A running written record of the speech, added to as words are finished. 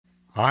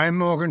I'm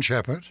Morgan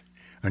Shepherd,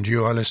 and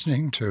you are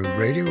listening to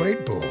Radio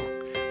 8 Ball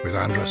with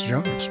Andros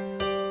Jones.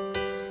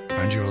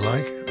 And you'll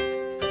like it.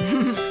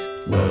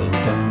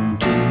 Welcome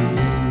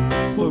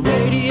to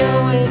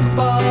Radio 8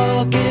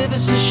 Ball, give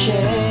us a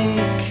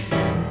shake.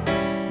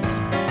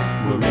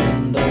 We're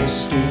in the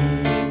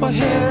stew, we're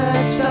here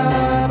at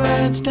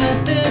Starburns,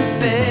 tempting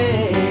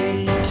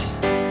fate.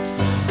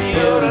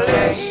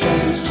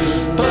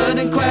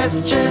 Putting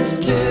questions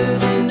to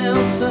the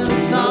Nilsson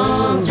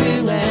songs we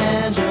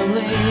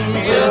randomly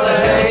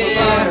select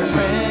our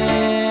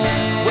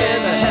friend,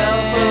 with the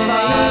help of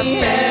our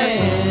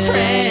best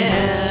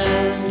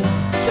friend.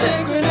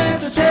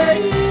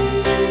 Synchronicity,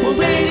 well,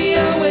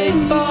 Radio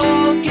 8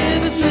 Ball,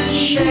 give us a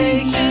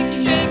shake.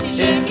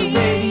 It's the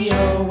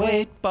Radio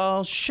 8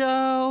 Ball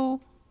Show.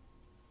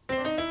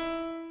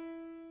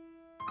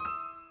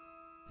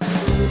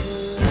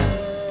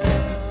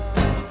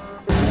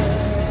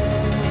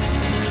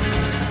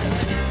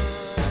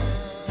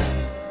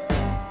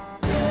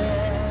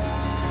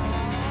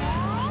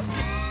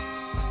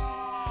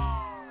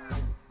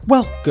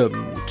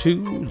 Welcome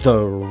to the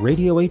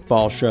Radio 8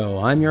 Ball Show.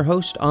 I'm your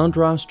host,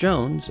 Andros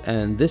Jones,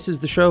 and this is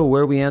the show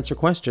where we answer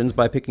questions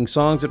by picking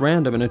songs at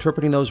random and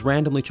interpreting those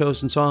randomly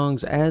chosen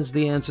songs as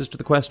the answers to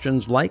the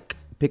questions, like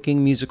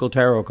picking musical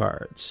tarot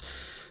cards.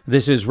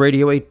 This is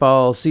Radio 8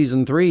 Ball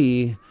Season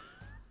 3,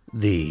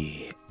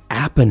 The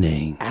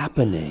Appening.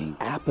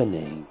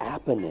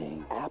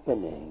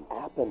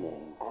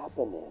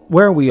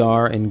 Where we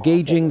are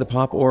engaging the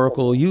Pop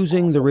Oracle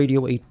using the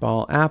Radio 8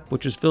 Ball app,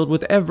 which is filled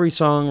with every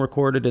song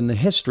recorded in the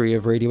history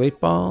of Radio 8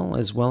 Ball,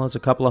 as well as a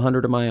couple of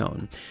hundred of my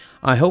own.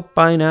 I hope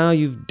by now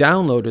you've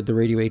downloaded the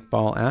Radio 8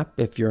 Ball app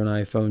if you're an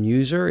iPhone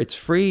user. It's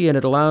free and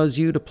it allows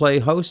you to play,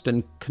 host,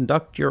 and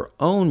conduct your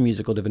own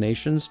musical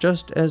divinations,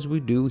 just as we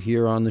do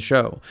here on the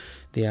show.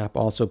 The app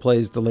also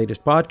plays the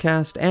latest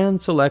podcast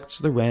and selects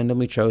the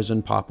randomly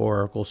chosen Pop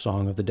Oracle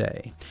song of the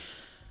day.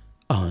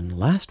 On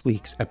last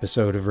week's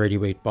episode of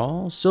Radio 8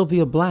 Ball,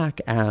 Sylvia Black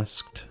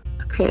asked...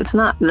 Okay, it's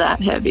not that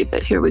heavy,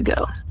 but here we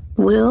go.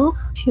 Will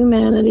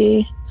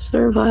humanity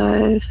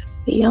survive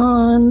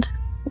beyond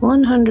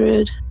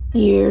 100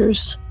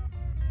 years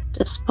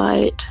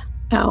despite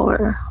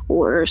our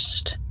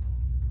worst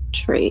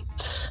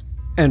traits?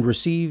 And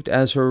received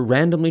as her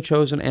randomly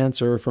chosen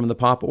answer from the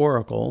Pop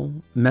Oracle,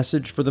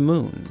 Message for the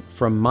Moon,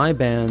 from my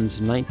band's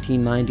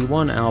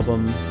 1991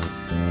 album,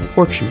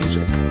 Porch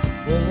Music.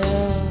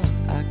 Well,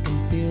 I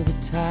can feel the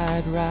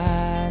tide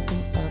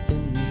rising up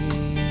in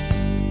me,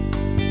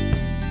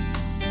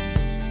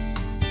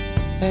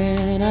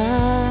 and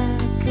I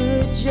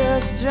could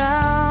just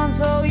drown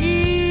so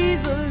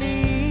easily.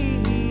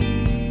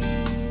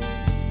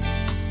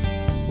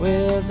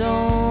 Well,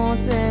 don't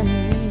send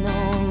me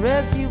no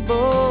rescue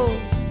boat,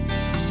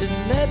 just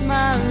let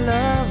my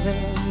love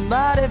and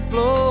body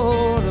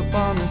float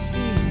upon the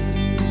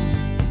sea.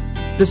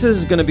 This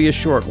is going to be a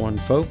short one,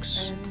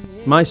 folks.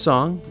 My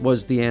song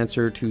was the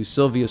answer to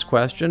Sylvia's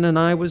question, and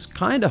I was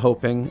kind of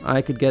hoping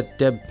I could get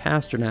Deb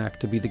Pasternak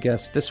to be the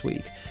guest this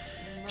week.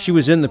 She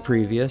was in the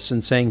previous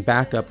and sang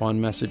backup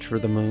on Message for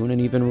the Moon, and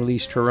even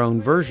released her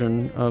own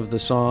version of the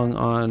song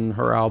on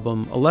her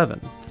album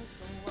 11.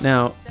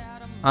 Now,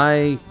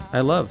 I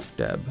love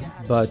Deb,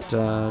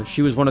 but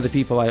she was one of the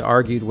people I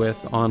argued with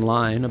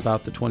online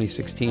about the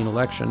 2016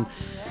 election,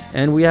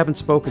 and we haven't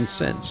spoken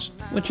since,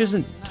 which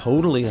isn't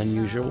totally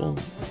unusual,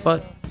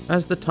 but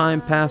as the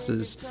time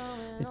passes,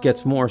 it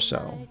gets more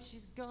so.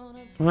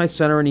 I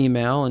sent her an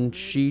email, and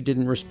she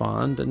didn't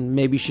respond, and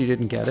maybe she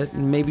didn't get it,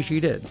 and maybe she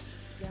did.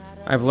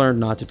 I've learned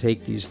not to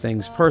take these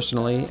things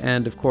personally,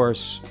 and of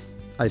course,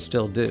 I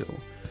still do.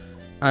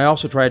 I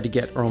also tried to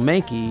get Earl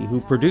Mankey,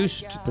 who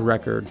produced the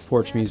record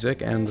Porch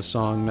Music and the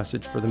song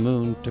Message for the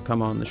Moon, to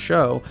come on the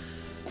show,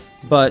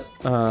 but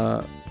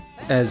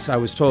as I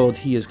was told,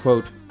 he is,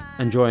 quote,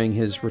 enjoying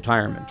his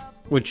retirement,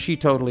 which he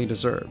totally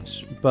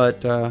deserves.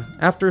 But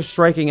after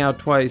striking out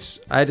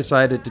twice, I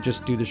decided to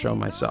just do the show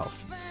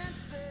myself.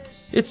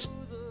 It's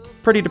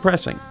pretty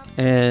depressing,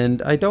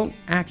 and I don't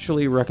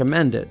actually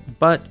recommend it,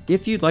 but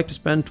if you'd like to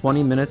spend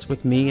 20 minutes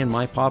with me and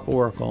my Pop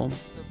Oracle,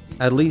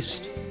 at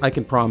least I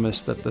can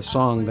promise that the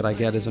song that I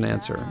get as an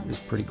answer is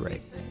pretty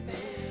great.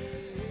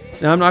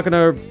 Now, I'm not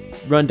going to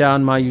run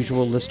down my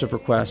usual list of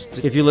requests.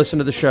 If you listen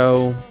to the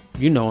show,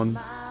 you know them.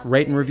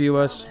 Rate and review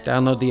us,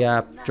 download the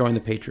app, join the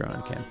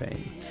Patreon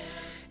campaign.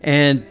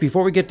 And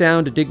before we get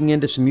down to digging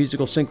into some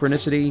musical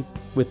synchronicity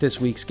with this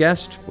week's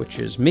guest, which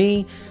is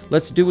me,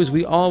 let's do as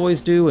we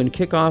always do and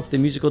kick off the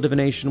musical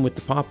divination with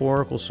the Pop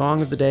Oracle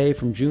Song of the Day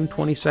from June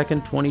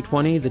 22nd,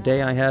 2020, the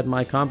day I had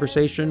my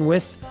conversation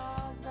with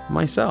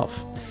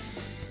myself.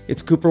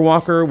 It's Cooper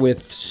Walker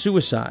with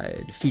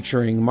Suicide,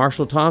 featuring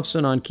Marshall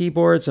Thompson on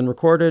keyboards and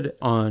recorded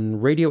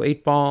on Radio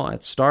 8 Ball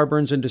at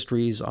Starburns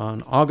Industries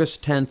on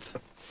August 10th,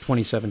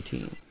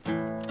 2017.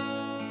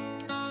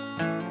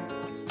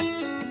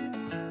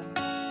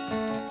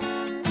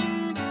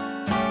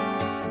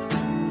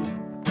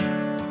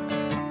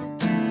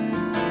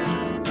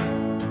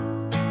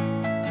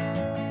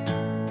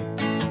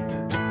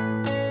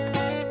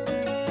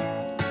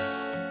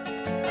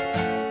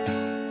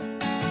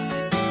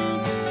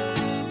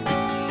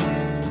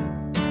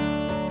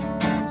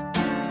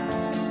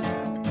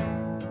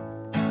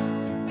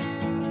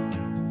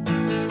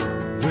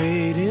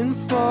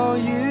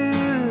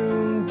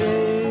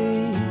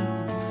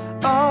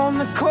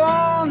 the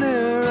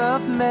corner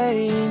of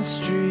Main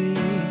Street,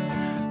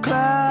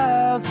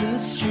 clouds in the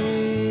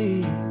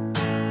street,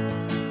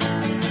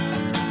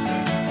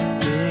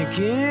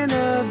 thinking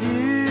of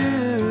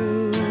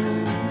you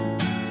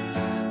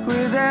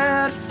with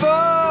that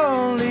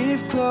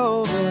four-leaf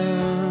clover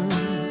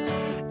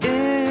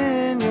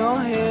in your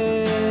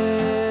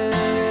hair.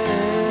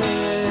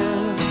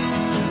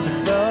 I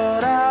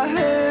thought I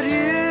heard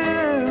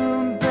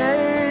you,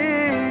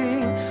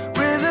 babe,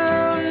 with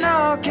a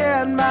knock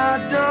at my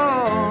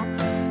door,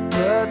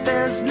 but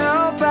there's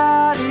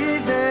nobody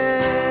there.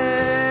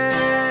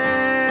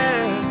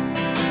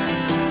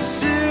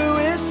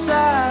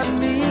 Suicide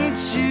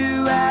meets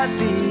you at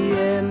the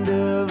end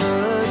of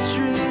a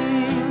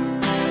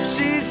dream.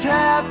 She's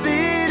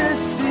happy to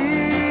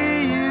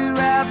see you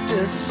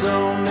after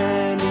so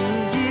many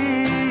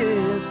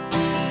years.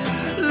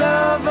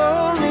 Love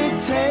only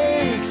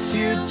takes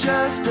you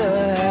just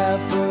a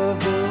half of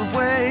the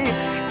way.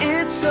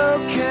 It's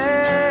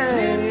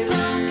okay.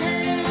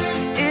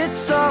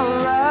 It's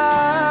alright.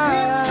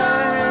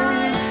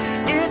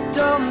 It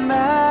don't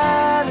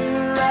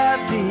matter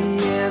at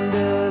the end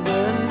of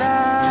the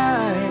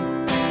night.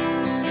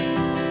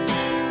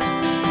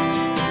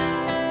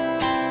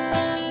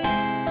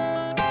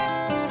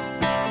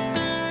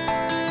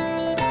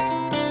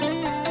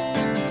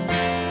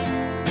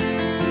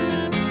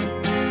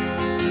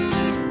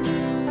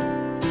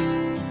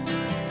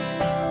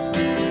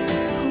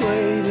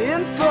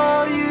 Waiting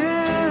for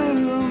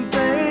you,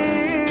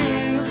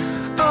 babe,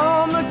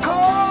 on the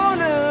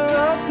corner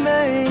of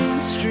Main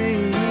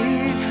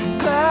Street,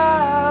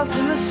 clouds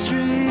in the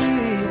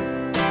street,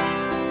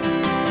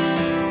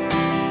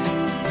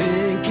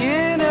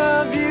 thinking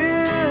of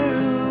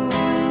you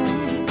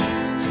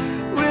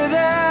with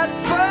that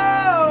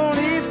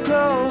four-leaf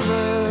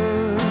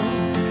clover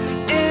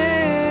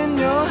in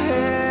your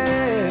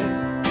hair.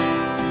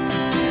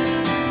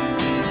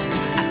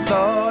 I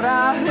thought I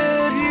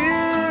heard you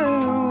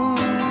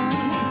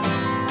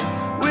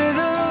with a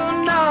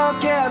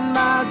knock at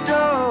my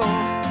door,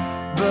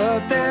 but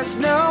there's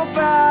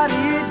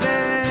nobody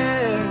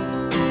there.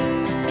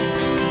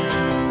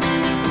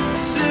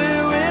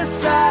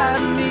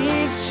 Suicide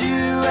meets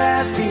you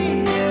at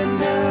the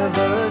end of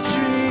a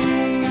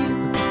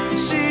dream.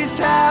 She's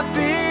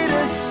happy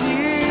to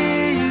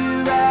see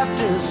you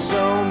after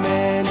so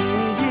many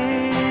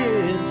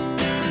years.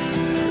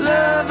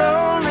 Love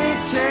only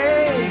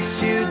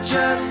takes you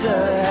just a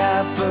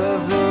half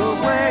of the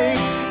way.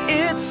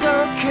 It's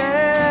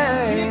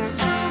okay.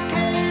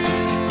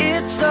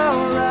 It's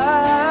alright.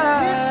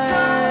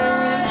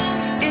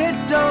 It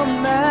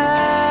don't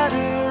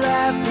matter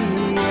at the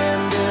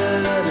end of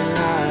the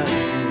night.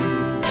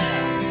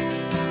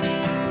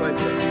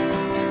 What's it?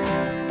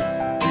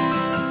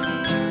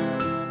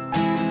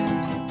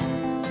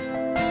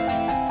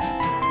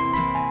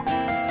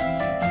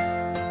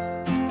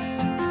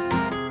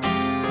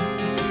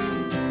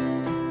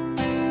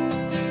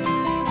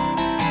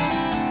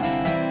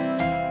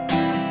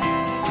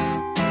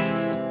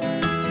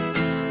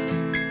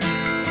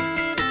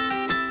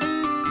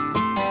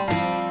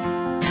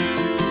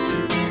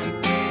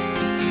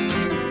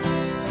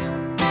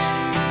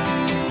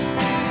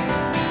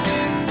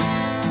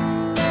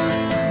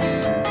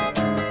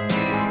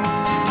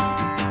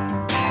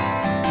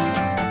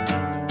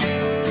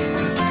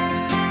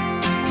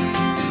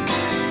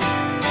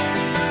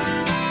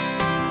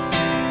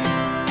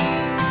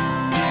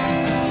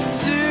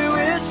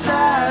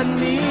 Suicide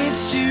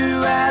meets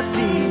you at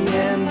the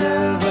end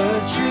of a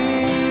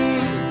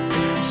dream.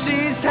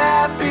 She's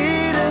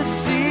happy to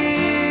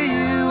see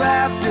you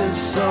after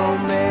so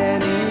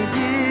many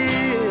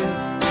years.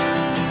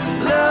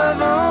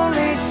 Love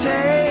only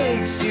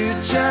takes you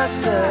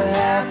just a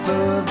half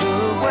of the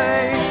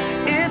way.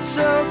 It's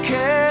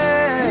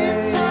okay.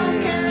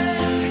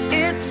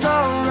 It's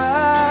alright.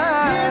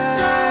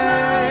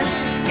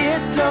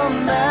 It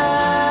don't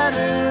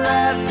matter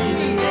at the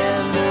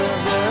end of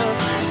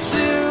the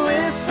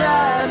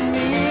suicide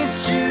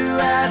meets you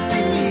at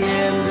the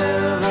end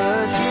of a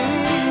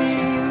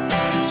dream.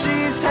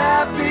 She's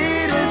happy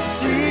to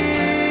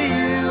see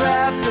you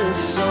after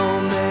so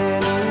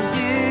many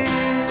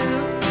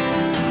years.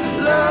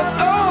 Love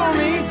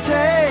only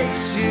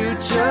takes you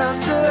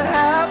just a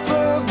half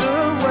of the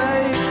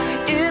way.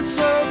 It's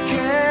okay.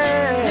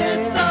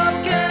 It's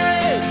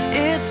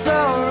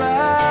alright.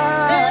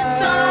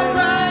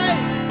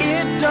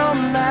 It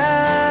don't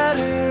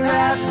matter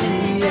at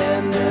the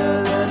end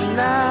of the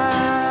night.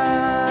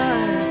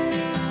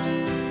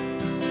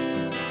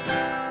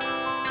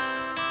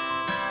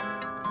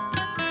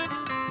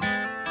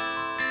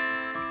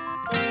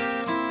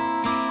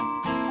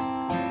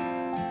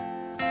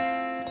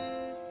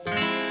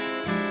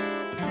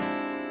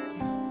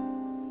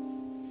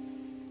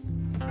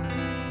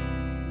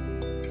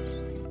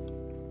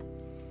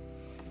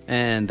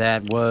 And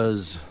that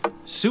was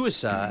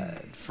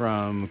Suicide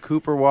from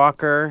Cooper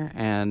Walker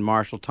and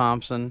Marshall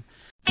Thompson.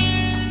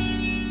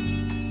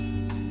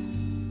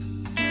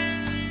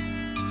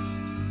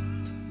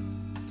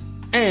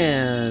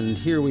 And And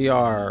here we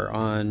are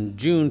on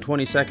June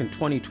 22nd,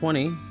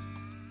 2020,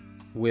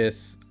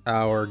 with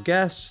our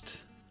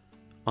guest,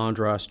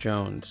 Andras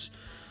Jones.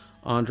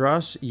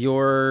 Andras,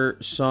 your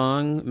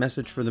song,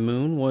 Message for the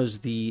Moon,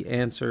 was the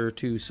answer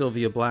to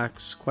Sylvia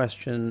Black's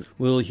question,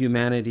 will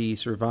humanity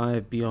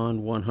survive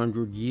beyond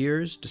 100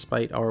 years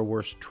despite our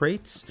worst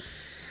traits?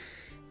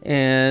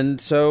 And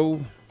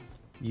so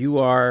you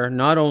are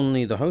not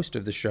only the host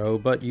of the show,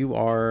 but you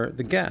are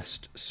the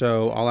guest.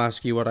 So I'll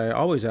ask you what I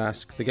always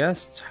ask the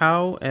guests.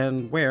 How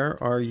and where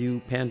are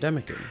you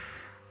pandemicking?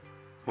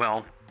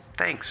 Well,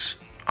 thanks,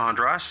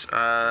 Andras.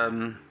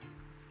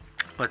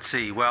 Let's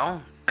see.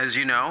 Well, as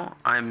you know,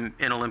 I'm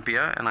in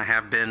Olympia, and I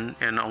have been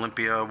in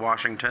Olympia,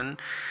 Washington,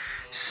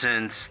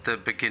 since the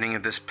beginning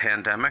of this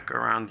pandemic,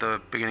 around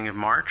the beginning of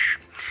March.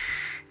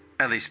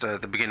 At least the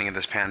beginning of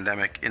this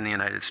pandemic in the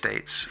United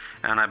States.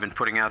 And I've been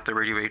putting out the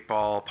Radio 8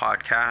 Ball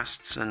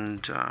podcasts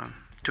and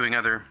doing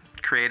other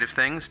creative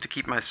things to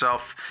keep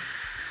myself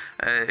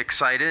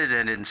excited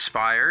and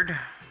inspired.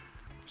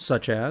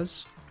 Such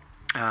as?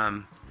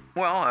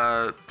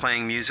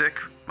 Playing music,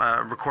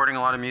 recording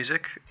a lot of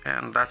music,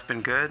 and that's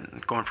been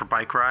good. Going for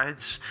bike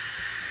rides.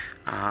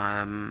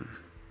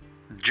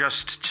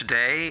 Just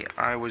today,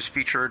 I was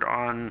featured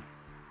on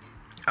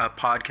a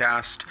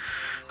podcast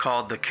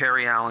called The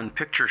Carrie Allen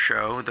Picture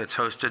Show that's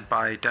hosted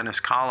by Dennis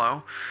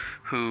Kahlo,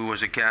 who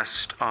was a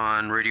guest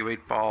on Radio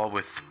 8 Ball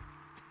with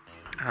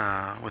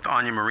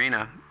Anya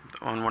Marina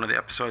on one of the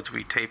episodes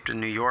we taped in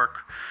New York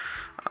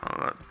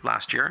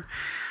last year.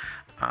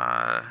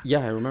 Yeah,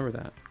 I remember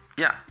that.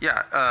 Yeah.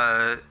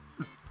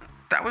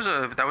 That was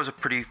a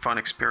pretty fun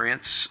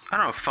experience. I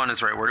don't know if fun is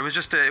the right word. It was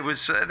just it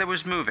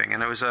was moving,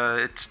 and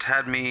it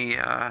had me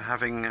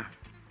having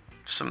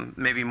some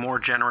maybe more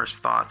generous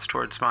thoughts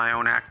towards my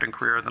own acting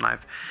career than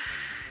I've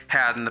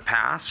had in the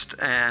past.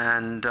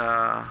 And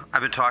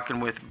I've been talking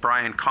with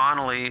Brian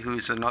Connolly,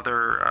 who's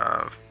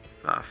another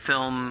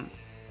film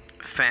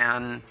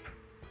fan,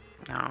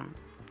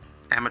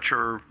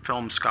 amateur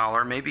film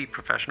scholar, maybe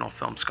professional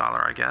film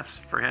scholar, I guess,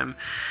 for him.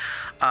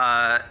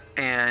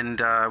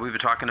 And we've been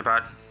talking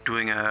about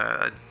doing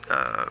a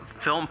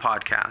film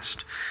podcast,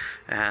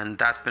 and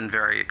that's been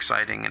very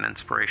exciting and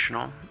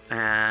inspirational.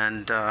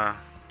 And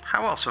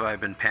how else have I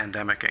been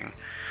pandemicking?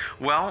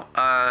 Well,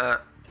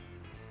 I've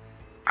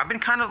been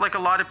kind of like a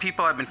lot of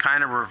people. I've been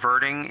kind of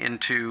reverting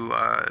into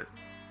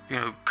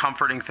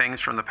comforting things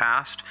from the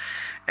past.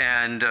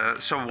 And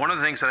so one of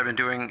the things that I've been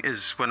doing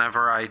is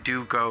whenever I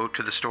do go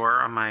to the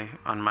store on my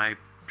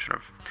sort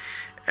of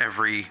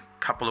every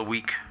couple of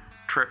week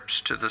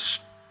trips to the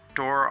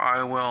store,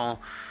 I will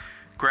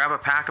grab a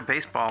pack of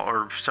baseball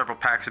or several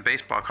packs of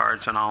baseball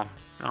cards, and I'll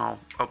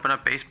open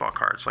up baseball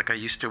cards like I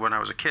used to when I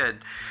was a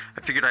kid.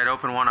 I figured I'd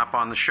open one up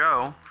on the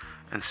show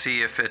and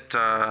see if it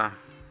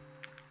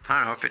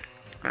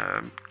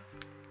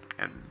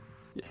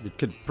it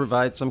could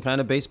provide some kind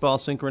of baseball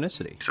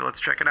synchronicity. So let's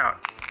check it out.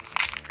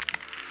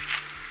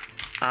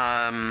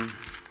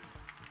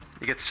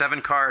 You get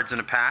 7 cards in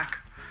a pack.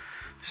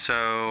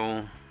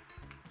 So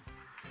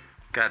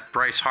got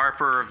Bryce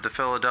Harper of the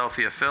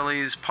Philadelphia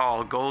Phillies,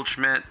 Paul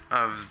Goldschmidt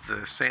of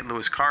the St.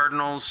 Louis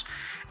Cardinals,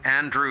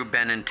 Andrew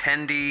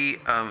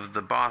Benintendi of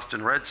the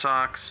Boston Red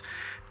Sox,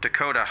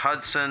 Dakota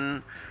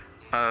Hudson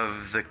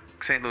of the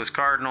St. Louis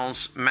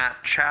Cardinals,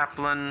 Matt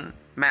Chapman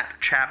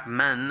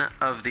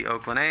of the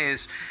Oakland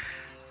A's,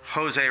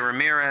 Jose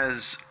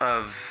Ramirez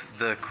of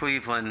the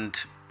Cleveland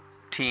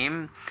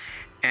team,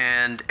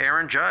 and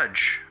Aaron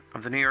Judge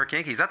of the New York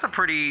Yankees. That's a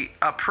pretty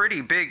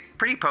big,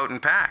 pretty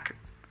potent pack.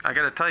 I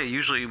got to tell you,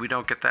 usually we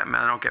don't get that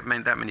many. I don't get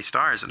that many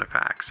stars in a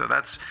pack, so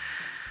that's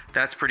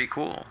pretty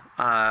cool.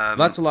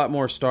 That's a lot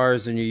more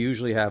stars than you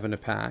usually have in a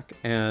pack.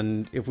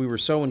 And if we were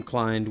so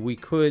inclined, we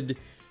could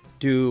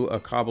do a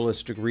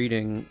Kabbalistic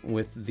reading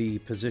with the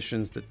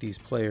positions that these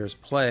players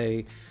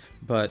play,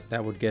 but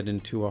that would get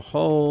into a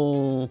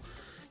whole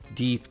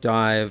deep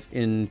dive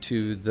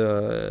into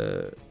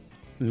the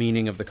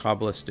meaning of the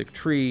Kabbalistic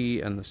tree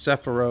and the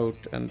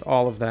Sephirot and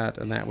all of that,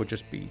 and that would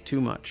just be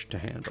too much to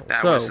handle.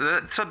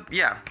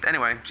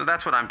 Anyway, so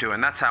that's what I'm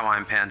doing. That's how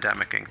I'm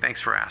pandemicking. Thanks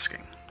for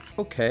asking.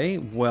 Okay,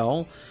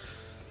 well,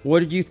 what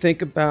did you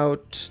think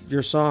about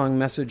your song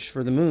Message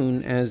for the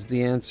Moon as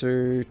the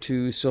answer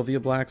to Sylvia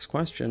Black's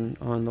question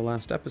on the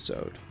last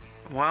episode?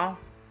 Well,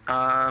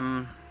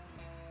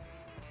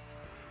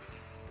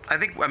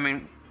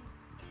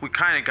 we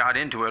kind of got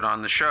into it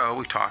on the show.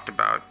 We talked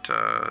about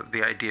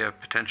the idea of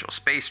potential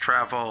space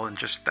travel and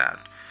just that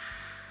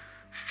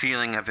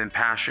feeling of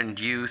impassioned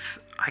youth.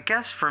 I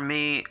guess for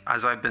me,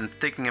 as I've been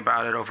thinking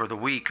about it over the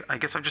week, I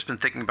guess I've just been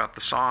thinking about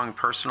the song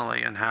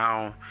personally and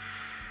how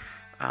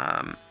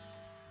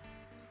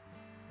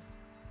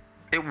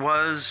it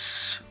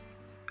was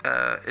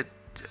a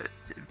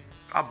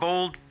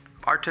bold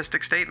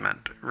artistic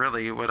statement.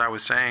 Really, what I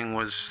was saying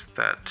was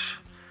that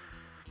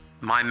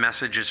my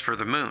message is for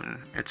the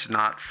moon. It's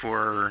not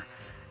for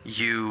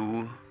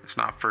you. It's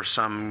not for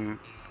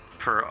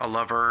a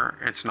lover.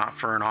 It's not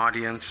for an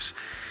audience.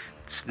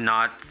 It's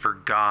not for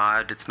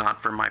God. It's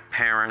not for my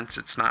parents.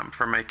 It's not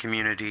for my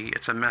community.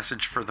 It's a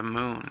message for the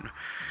moon.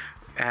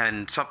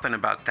 And something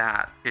about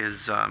that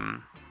is,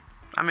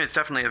 it's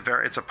definitely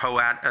it's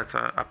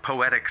a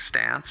poetic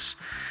stance.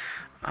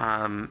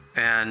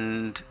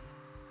 And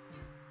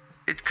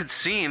it could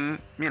seem,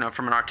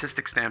 from an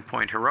artistic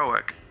standpoint,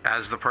 heroic.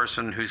 As the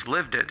person who's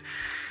lived it,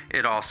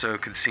 it also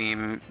could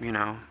seem,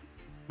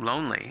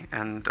 lonely.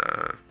 And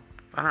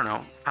I don't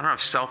know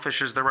if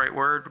selfish is the right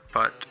word,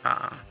 but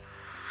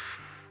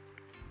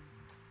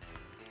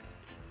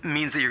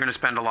means that you're going to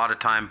spend a lot of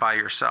time by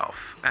yourself,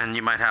 and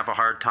you might have a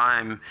hard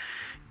time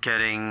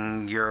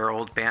getting your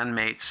old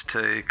bandmates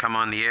to come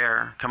on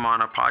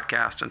a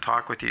podcast and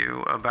talk with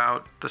you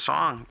about the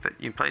song that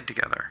you played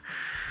together.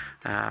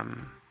 It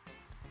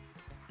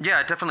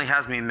definitely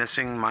has me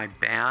missing my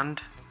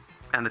band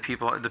and the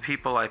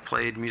people I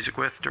played music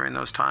with during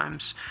those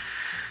times.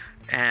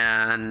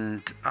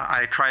 And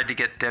I tried to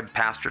get Deb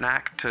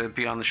Pasternak to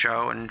be on the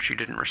show, and she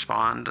didn't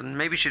respond, and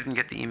maybe she didn't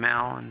get the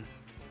email, and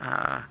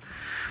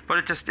but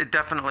it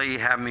definitely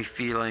had me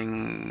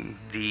feeling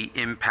the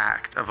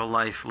impact of a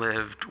life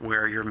lived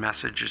where your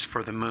message is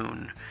for the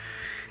moon.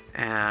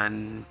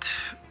 And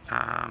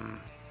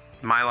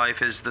my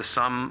life is the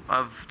sum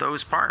of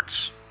those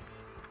parts,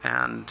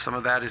 and some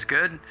of that is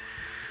good,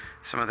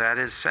 some of that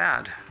is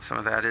sad, some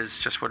of that is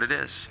just what it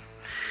is.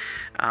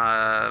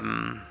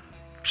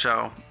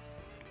 So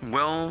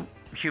will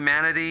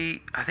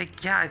humanity, I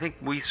think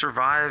we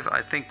survive.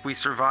 I think we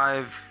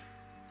survive,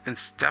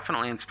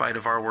 definitely in spite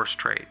of our worst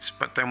traits.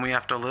 But then we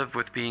have to live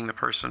with being the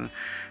person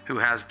who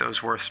has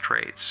those worst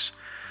traits,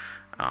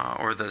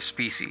 or the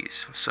species.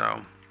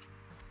 So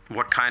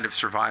what kind of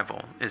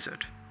survival is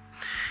it?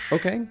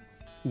 Okay.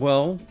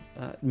 Well,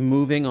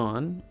 moving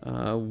on,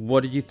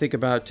 what did you think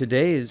about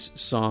today's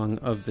song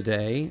of the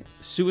day,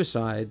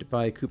 Suicide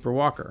by Cooper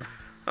Walker?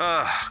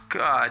 Oh,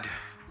 God.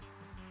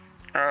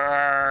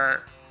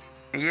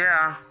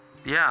 Yeah,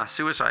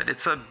 Suicide.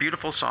 It's a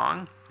beautiful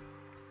song.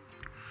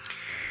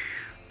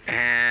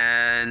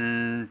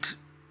 And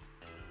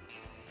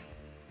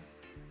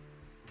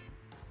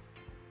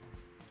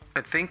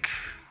I think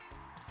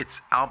it's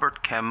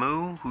Albert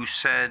Camus who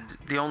said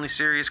the only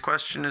serious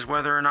question is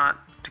whether or not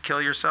to kill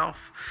yourself.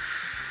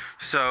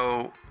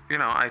 So,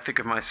 I think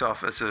of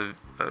myself as a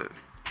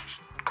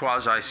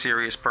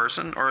quasi-serious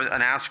person, or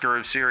an asker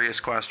of serious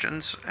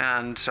questions,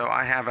 and so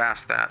I have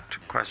asked that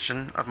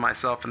question of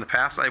myself in the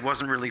past. I'm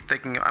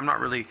not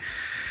really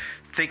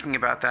thinking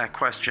about that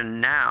question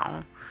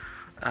now.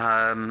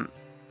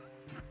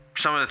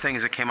 Some of the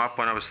things that came up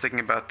when I was thinking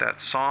about that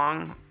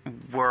song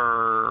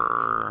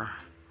were,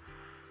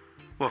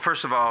 well,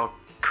 first of all,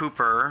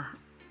 Cooper,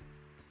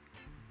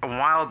 a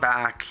while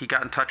back, he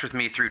got in touch with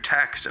me through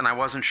text, and I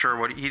wasn't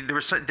sure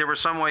there was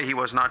some way he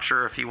was not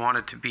sure if he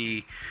wanted to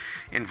be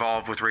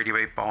involved with Radio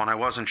 8 Ball, and I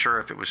wasn't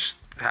sure if it was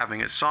having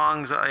his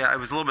songs. It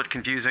was a little bit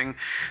confusing.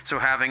 So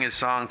having his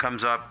song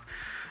comes up,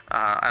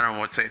 I don't know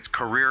what to say, it's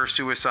career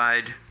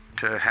suicide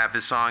to have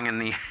his song in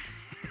the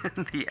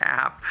in the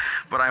app,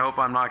 but I hope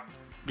I'm not,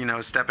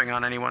 stepping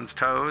on anyone's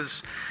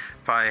toes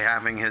by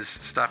having his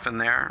stuff in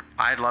there.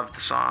 I love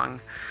the song.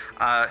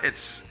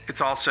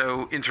 It's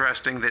also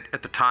interesting that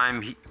at the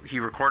time he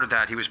recorded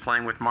that, he was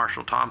playing with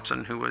Marshall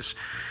Thompson, who was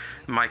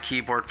my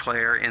keyboard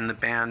player in the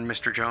band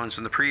Mr. Jones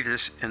and the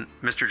Previous,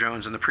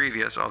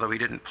 although he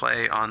didn't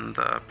play on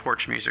the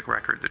Porch Music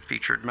record that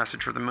featured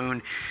Message for the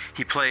Moon.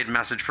 He played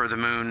Message for the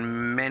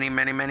Moon many,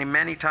 many, many,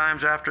 many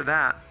times after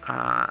that,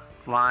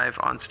 live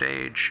on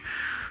stage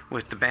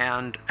with the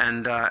band.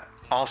 And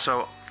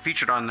also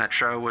featured on that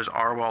show was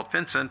R. Walt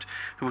Vincent,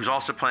 who was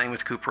also playing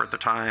with Cooper at the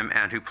time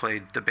and who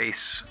played the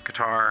bass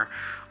guitar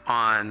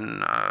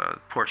on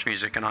Porch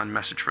Music and on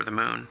Message for the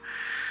Moon.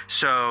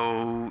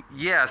 So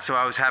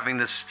I was having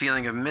this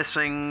feeling of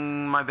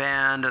missing my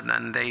band, and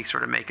then they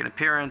sort of make an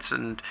appearance,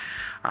 and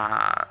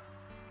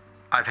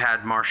I've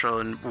had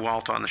Marshall and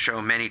Walt on the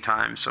show many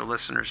times, so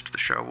listeners to the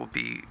show will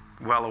be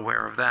well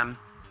aware of them.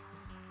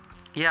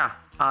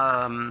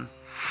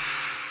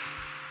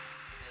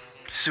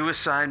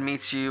 Suicide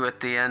meets you at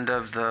the end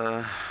of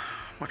the,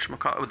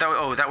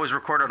 that was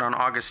recorded on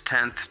August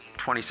 10th,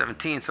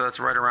 2017, so that's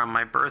right around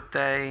my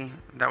birthday.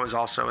 That was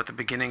also at the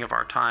beginning of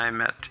our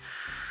time at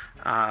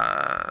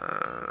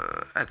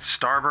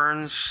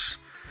Starburns,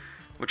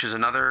 which is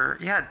another,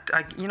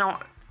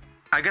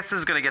 I guess this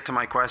is going to get to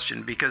my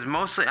question, because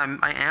mostly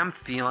I am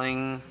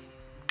feeling,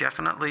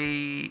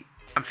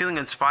 I'm feeling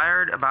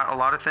inspired about a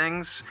lot of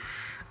things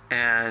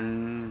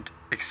and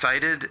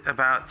excited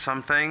about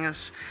some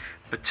things,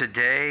 but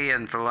today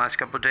and for the last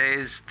couple of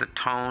days, the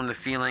tone, the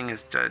feeling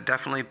has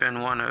definitely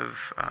been one of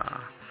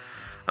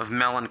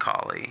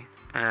melancholy,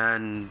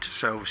 and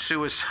so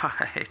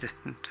suicide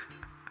and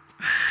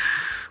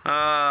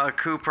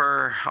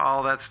Cooper,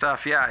 all that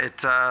stuff.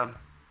 Let's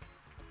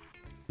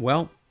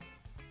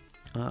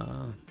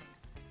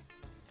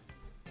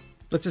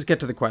just get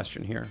to the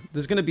question here.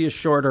 This is going to be a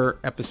shorter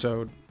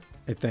episode,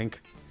 I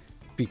think,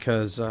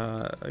 because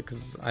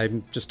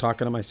I'm just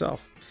talking to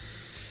myself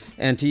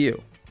and to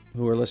you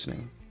who are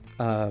listening.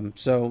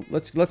 So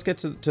let's get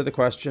to the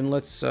question.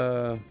 Let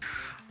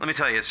me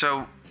tell you.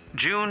 So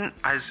June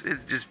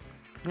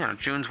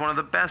June's one of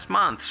the best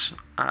months,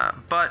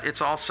 but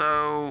it's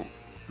also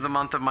the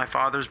month of my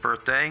father's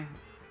birthday,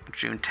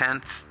 June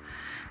 10th,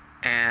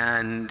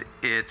 and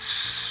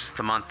it's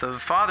the month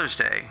of Father's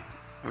Day,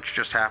 which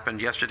just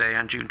happened yesterday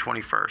on June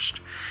 21st.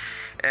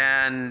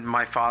 And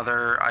my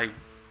father, I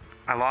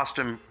lost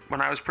him when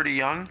I was pretty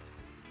young,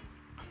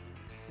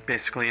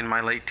 basically in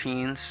my late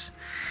teens.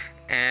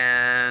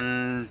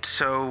 And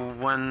so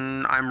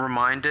when I'm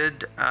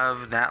reminded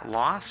of that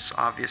loss,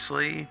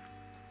 obviously,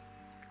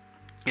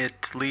 it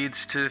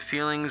leads to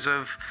feelings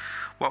of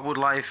what would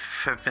life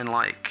have been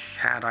like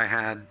had I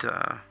had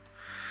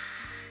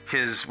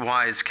his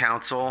wise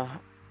counsel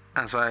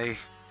as I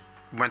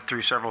went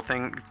through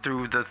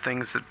through the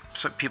things that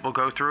some people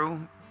go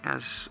through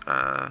as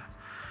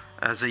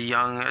a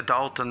young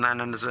adult and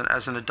then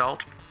as an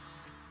adult.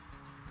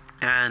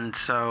 And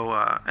so,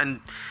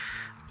 and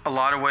a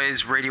lot of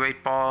ways, Radio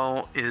 8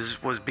 Ball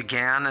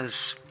began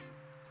as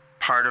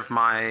part of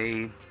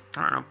my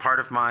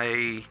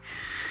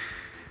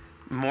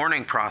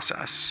mourning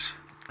process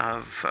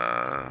of,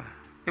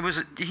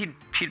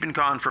 he'd been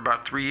gone for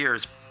about 3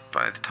 years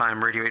by the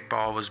time Radio 8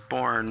 Ball was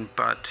born,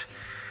 but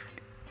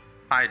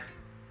I'd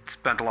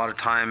spent a lot of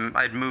time,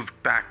 I'd moved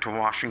back to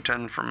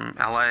Washington from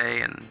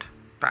LA and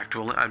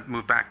I'd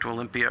moved back to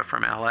Olympia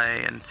from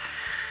LA, and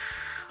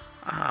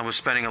I was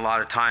spending a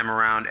lot of time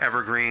around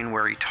Evergreen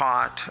where he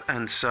taught,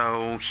 and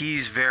so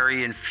he's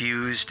very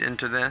infused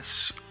into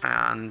this,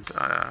 and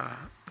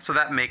so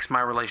that makes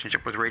my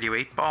relationship with Radio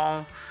 8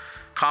 Ball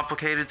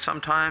complicated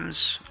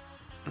sometimes.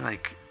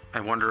 Like, I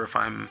wonder if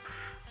I'm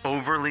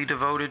overly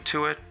devoted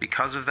to it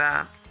because of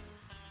that.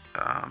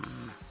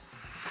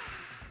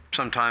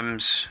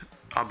 Sometimes,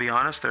 I'll be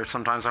honest,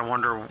 sometimes I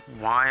wonder,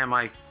 why am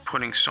I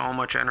putting so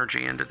much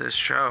energy into this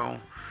show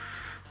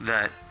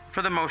that,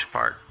 for the most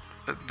part,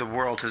 the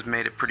world has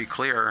made it pretty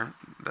clear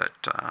that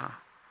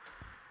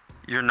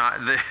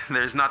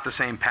there's not the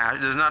same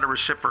passion, there's not a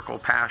reciprocal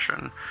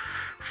passion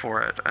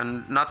for it.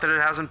 And not that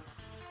it hasn't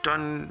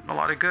done a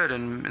lot of good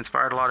and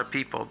inspired a lot of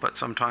people, but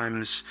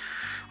sometimes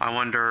I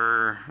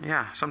wonder.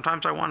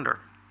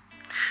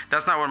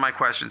 That's not what my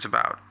question's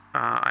about.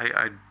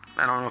 I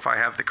don't know if I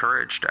have the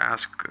courage to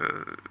ask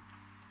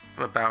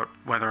about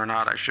whether or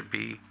not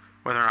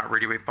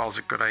Radio 8 Ball is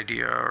a good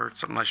idea or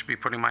something I should be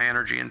putting my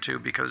energy into,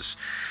 because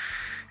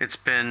it's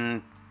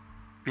been,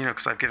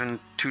 because I've given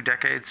 2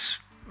 decades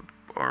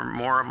or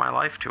more of my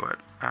life to it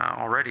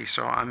already,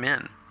 so I'm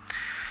in.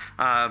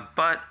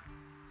 But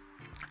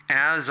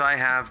as I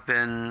have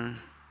been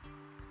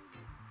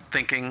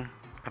thinking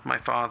of my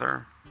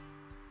father,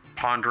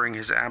 pondering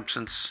his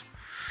absence,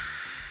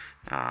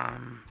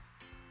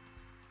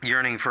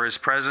 yearning for his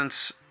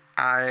presence,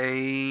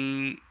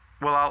 I'll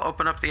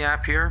open up the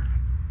app here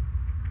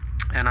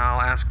and I'll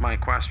ask my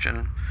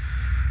question,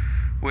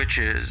 which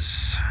is,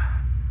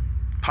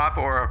 Pop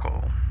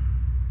Oracle,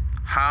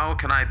 how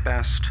can I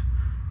best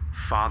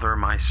father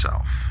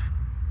myself?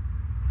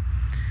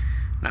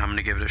 Now I'm going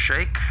to give it a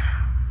shake.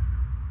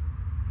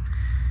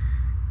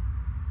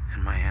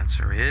 And my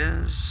answer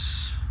is,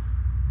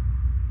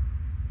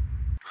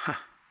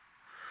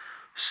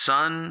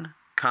 Sun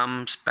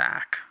Comes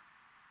Back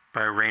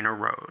by Rainer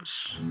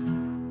Rose.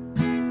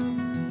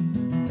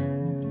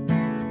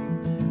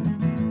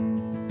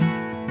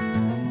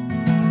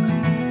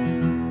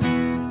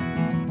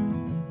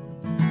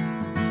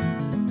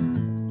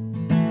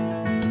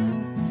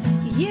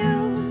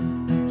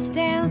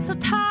 So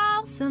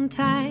tall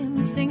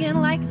sometimes, singing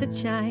like the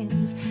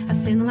chimes, a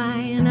thin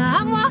line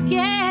I'm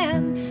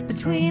walking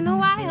between a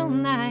wild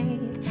night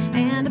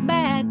and a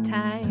bad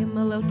time,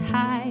 a low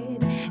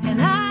tide.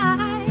 And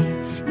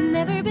I've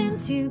never been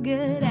too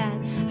good at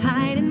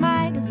hiding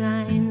my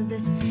designs.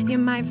 This you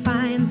might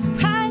find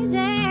surprising.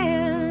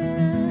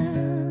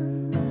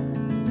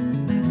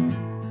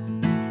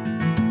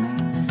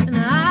 And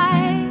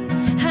I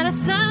had a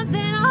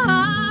something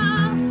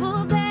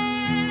awful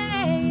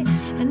day,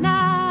 and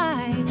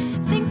I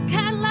think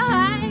I'd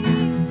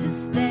like to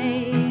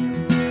stay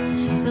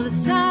till the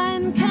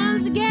sun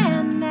comes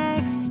again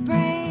next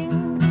spring.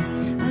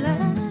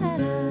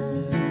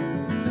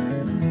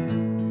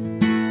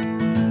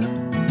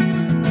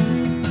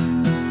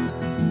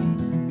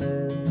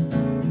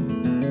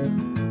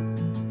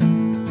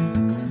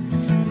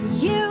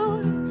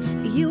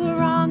 You were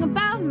wrong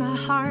about my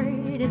heart.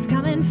 It's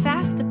coming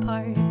fast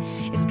apart.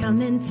 It's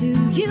coming to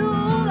you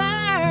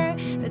over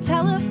the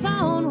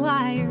telephone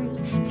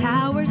wires,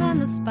 towers and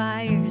the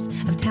spires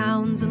of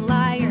towns and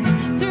liars.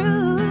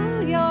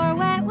 Through your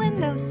wet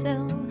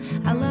windowsill,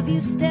 I love you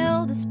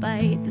still,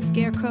 despite the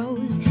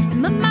scarecrows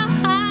in my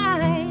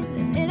mind.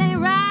 And it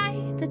ain't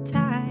right the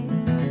time.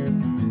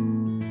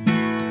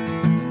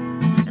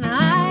 And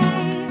I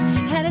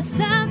had a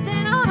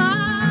something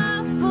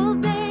awful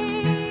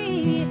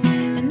day,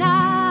 and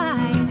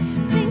I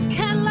think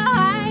I'd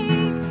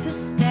like to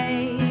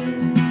stay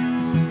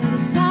till the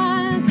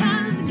sun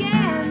comes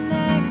again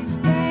next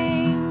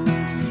spring.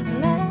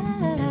 La,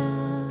 la, la.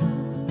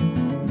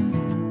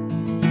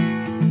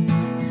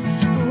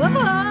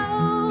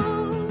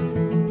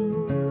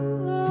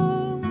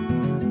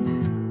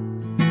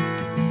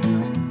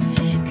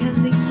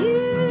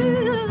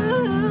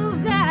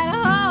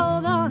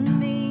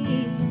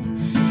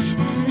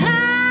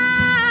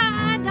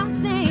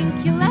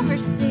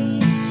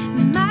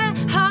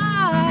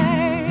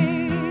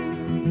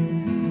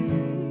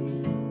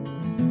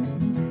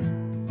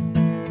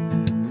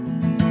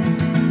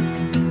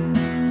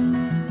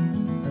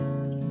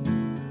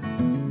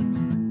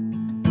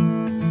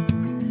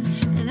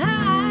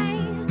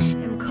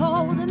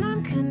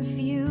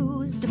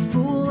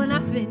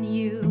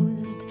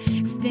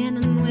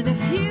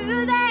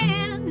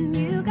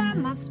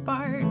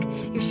 spark.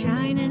 You're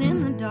shining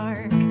in the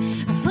dark,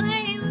 a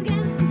flame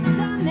against the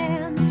sun,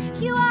 and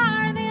you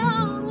are the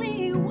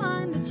only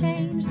one to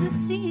change the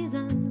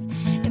seasons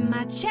in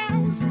my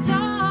chest.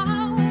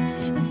 Oh,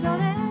 and so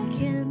that I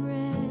can rest.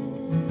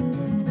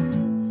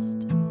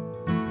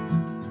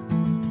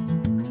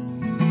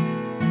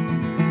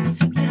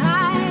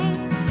 I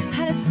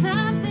had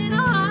something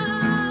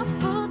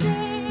awful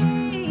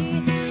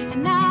day,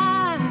 and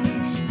I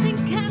think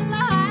I'd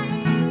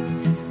like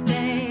to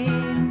stay,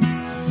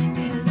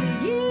 'cause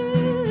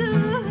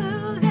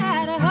you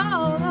got a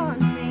hold on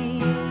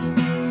me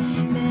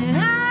that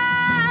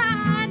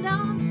I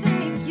don't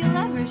think you'll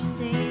ever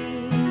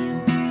see,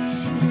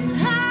 and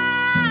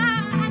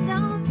I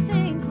don't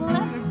think we'll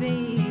ever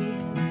be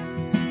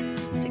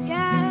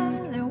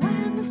together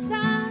when the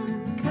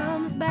sun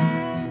comes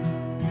back.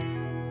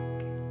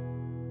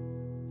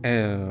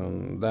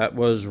 And that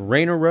was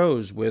Raina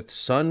Rose with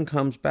Sun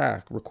Comes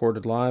Back,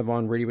 recorded live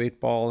on Radio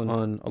 8 Ball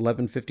on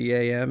 11:50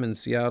 a.m. in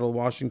Seattle,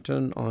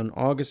 Washington on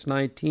August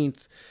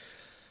 19th,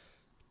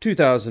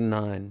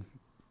 2009.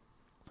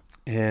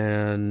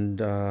 And,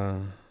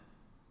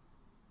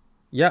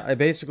 yeah, I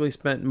basically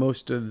spent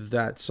most of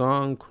that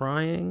song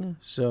crying,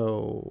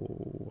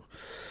 so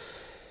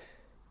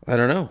I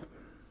don't know.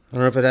 I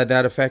don't know if it had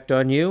that effect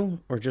on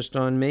you or just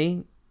on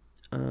me.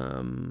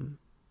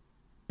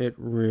 It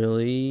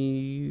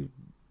really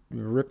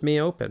ripped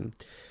me open.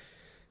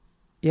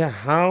 Yeah,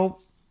 how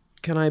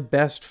can I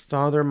best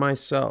father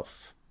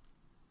myself?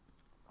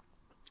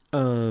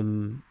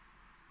 Well,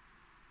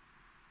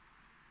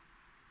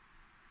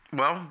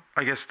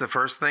 I guess the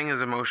first thing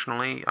is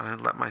emotionally, I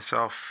let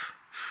myself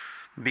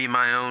be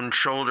my own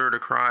shoulder to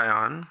cry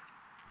on.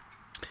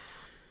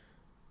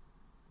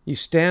 You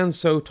stand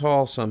so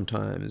tall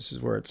sometimes, this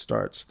is where it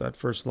starts, that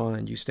first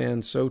line. You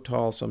stand so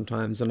tall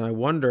sometimes, and I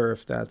wonder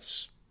if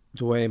that's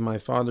the way my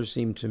father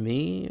seemed to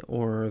me,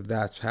 or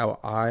that's how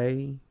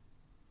I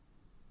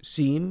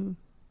seem,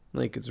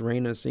 like it's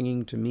Raina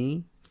singing to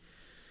me.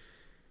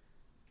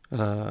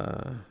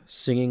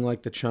 Singing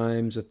like the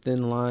chimes, a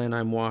thin line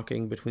I'm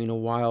walking between a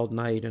wild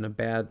night and a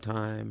bad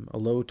time, a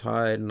low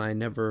tide, and I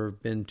never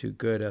been too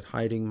good at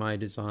hiding my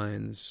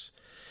designs.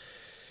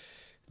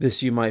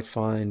 This you might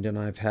find, and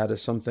I've had a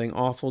something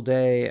awful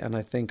day, and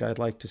I think I'd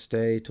like to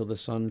stay till the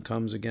sun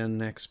comes again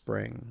next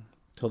spring.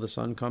 Till the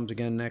sun comes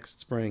again next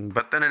spring.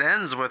 But then it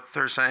ends with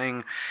her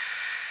saying,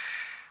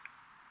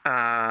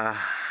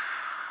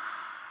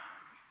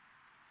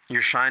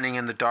 you're shining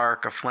in the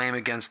dark, a flame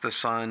against the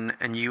sun,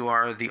 and you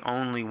are the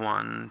only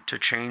one to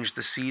change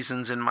the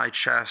seasons in my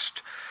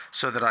chest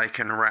so that I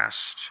can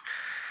rest.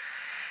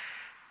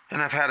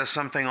 And I've had a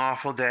something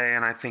awful day,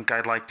 and I think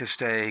I'd like to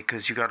stay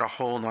because you got a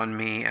hold on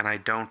me, and I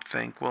don't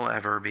think we'll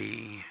ever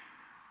be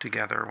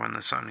together when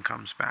the sun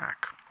comes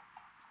back.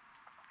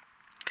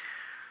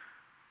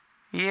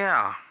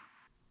 Yeah.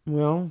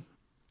 Well,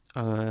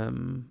 I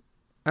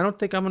don't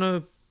think I'm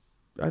gonna.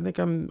 I think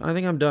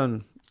I'm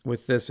done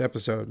with this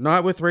episode.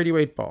 Not with Radio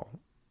 8 Ball.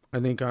 I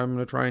think I'm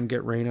gonna try and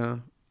get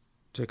Raina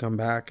to come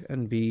back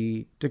and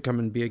be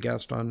a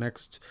guest on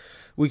next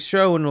week's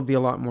show, and it'll be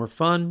a lot more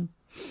fun.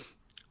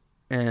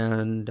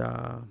 And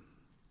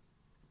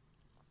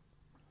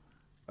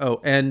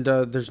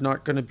there's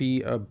not going to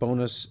be a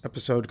bonus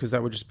episode because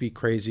that would just be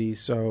crazy.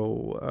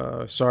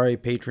 So sorry,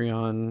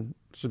 Patreon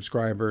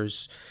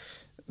subscribers.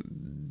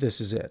 This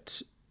is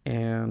it.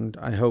 And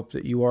I hope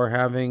that you are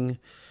having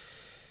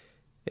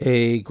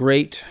a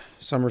great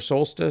summer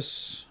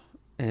solstice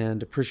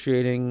and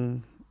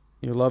appreciating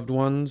your loved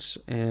ones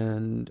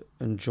and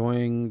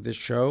enjoying this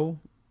show.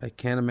 I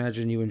can't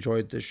imagine you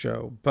enjoyed this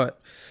show,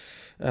 but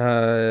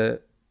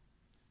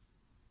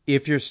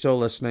if you're still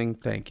listening,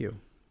 thank you.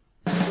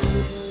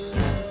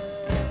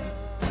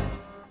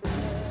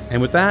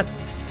 And with that,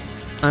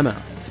 I'm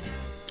out.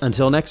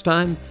 Until next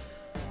time,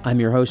 I'm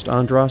your host,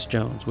 Andros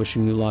Jones,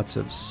 wishing you lots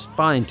of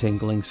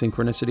spine-tingling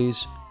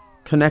synchronicities,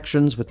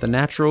 connections with the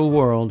natural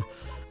world,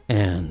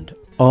 and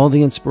all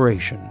the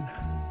inspiration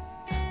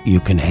you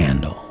can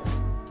handle.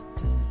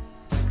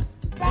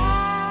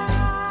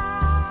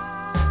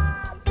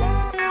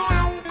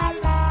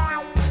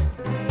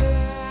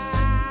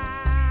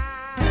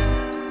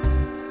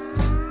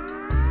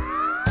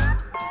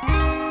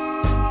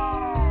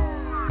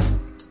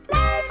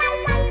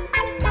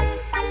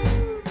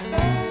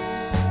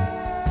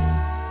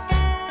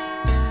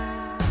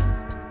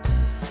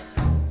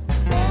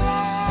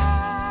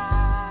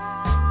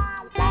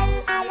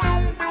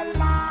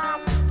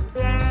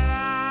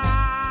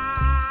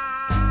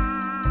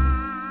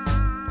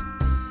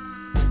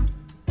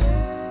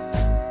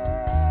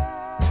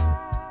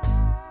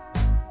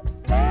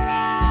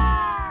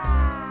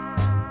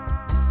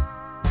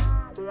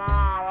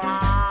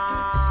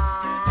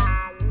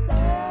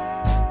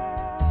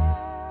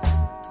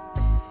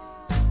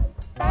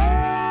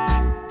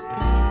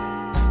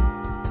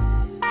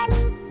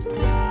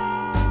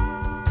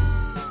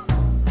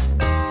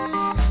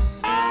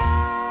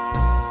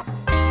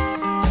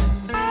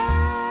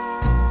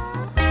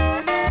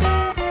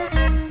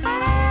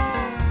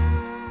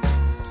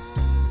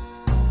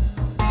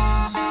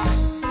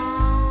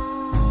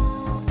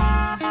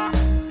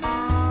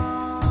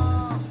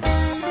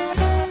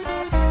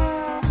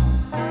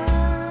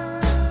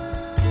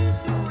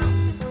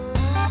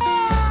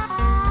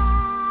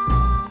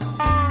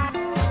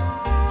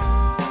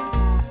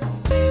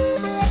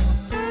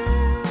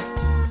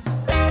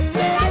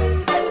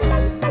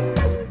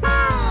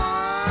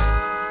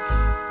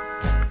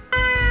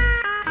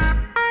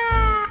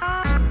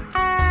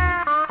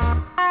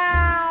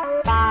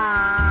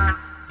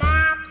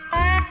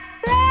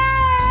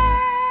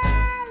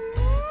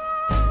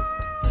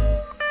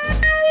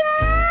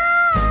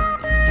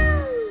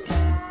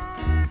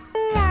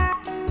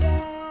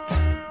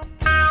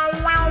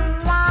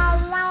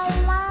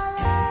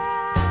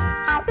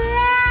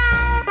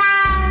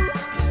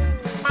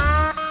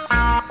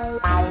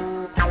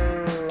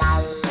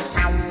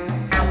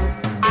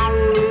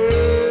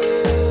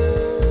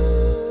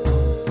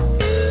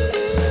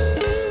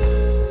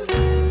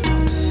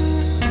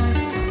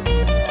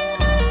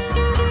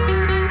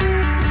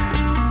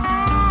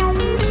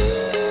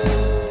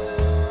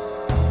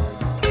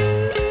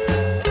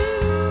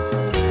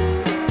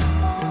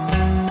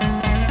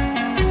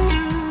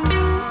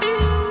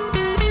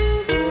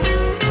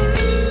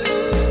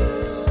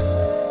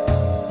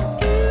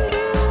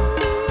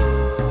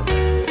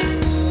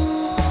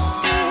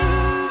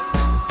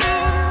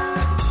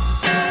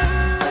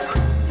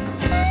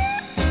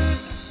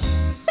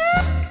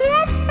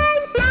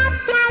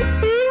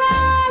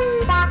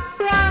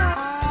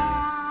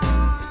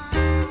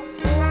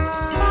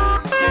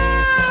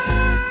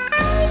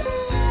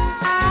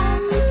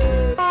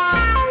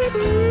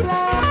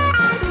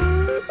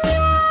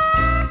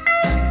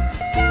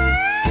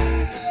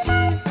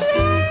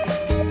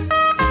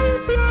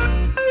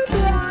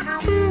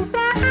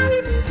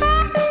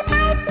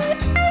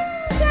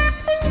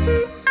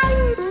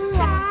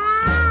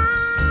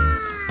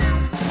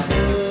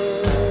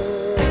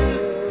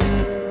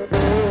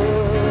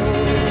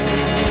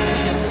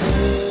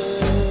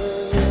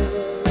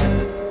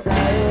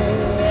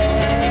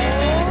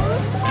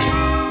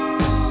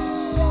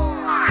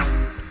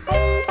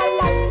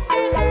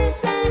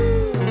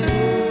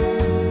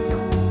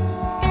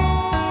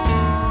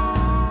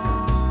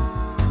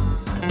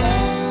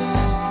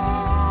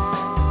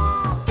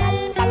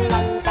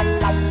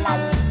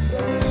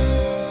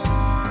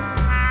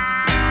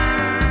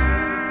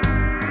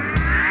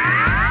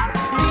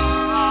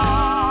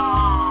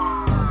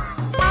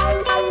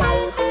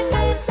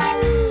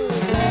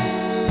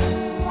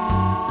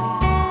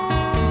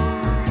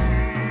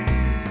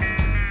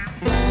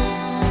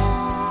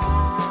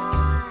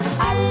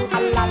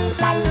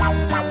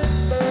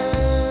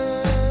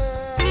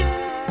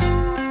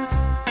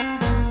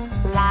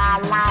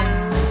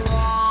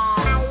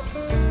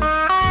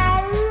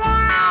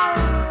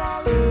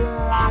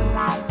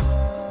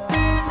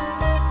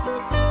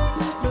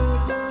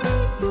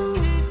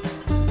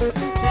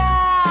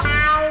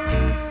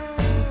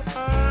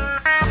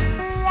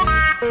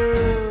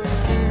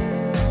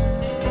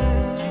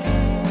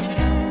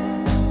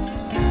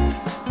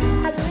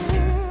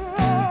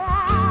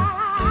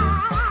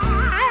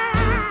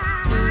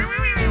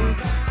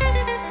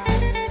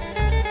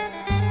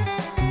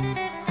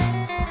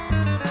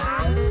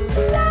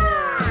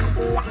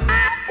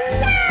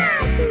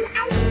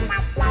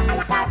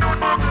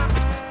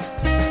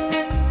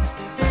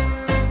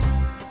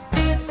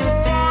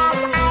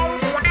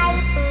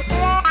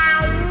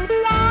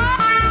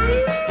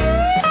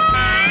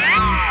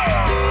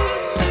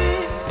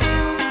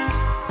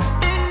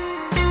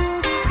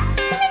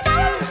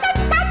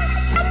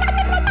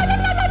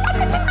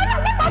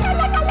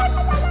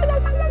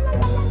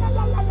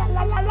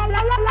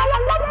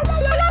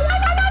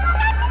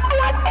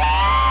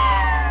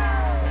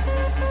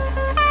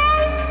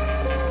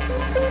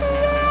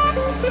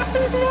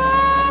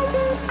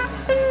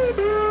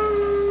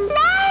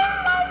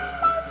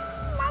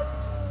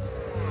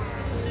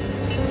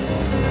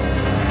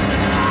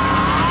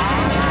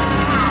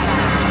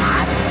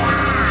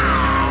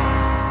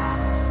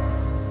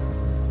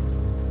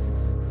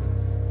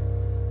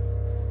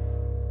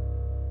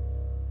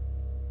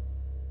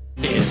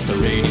 It's the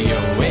Radio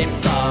 8